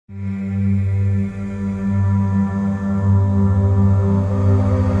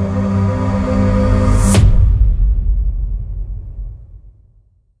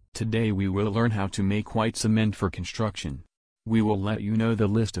to make white cement for construction. We will let you know the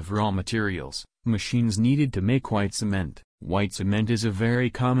list of raw materials, machines needed to make white cement. White cement is a very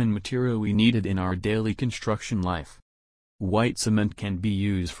common material we needed in our daily construction life. White cement can be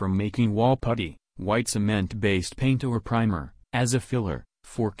used for making wall putty, white cement-based paint or primer, as a filler,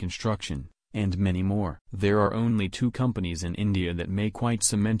 for construction, and many more. There are only 2 companies in India that make white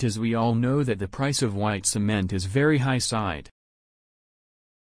cement, as we all know that the price of white cement is very high side.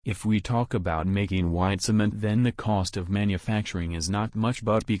 If we talk about making white cement, then the cost of manufacturing is not much,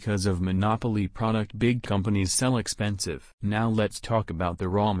 but because of monopoly product big companies sell expensive. Now let's talk about the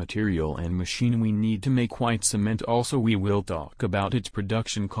raw material and machine we need to make white cement. Also we will talk about its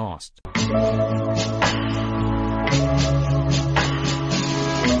production cost.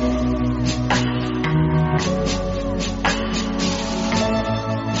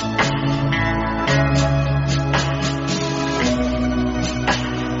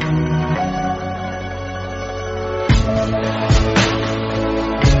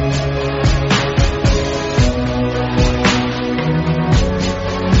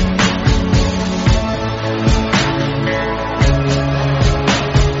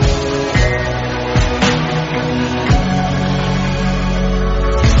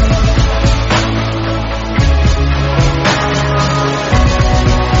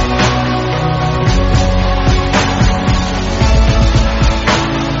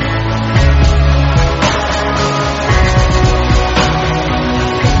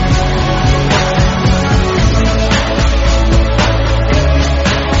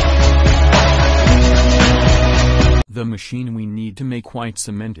 The machine we need to make white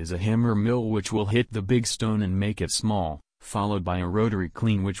cement is a hammer mill, which will hit the big stone and make it small, followed by a rotary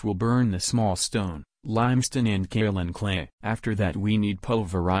kiln which will burn the small stone, limestone and kaolin clay. After that we need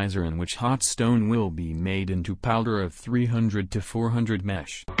pulverizer, in which hot stone will be made into powder of 300 to 400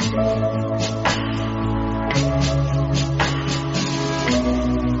 mesh.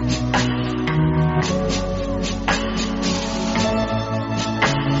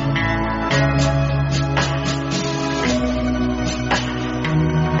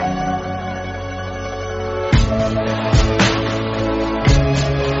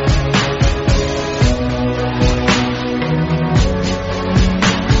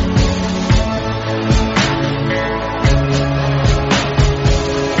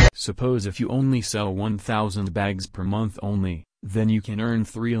 Suppose if you only sell 1,000 bags per month only, then you can earn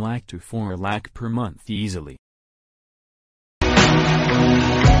 3 lakh to 4 lakh per month easily.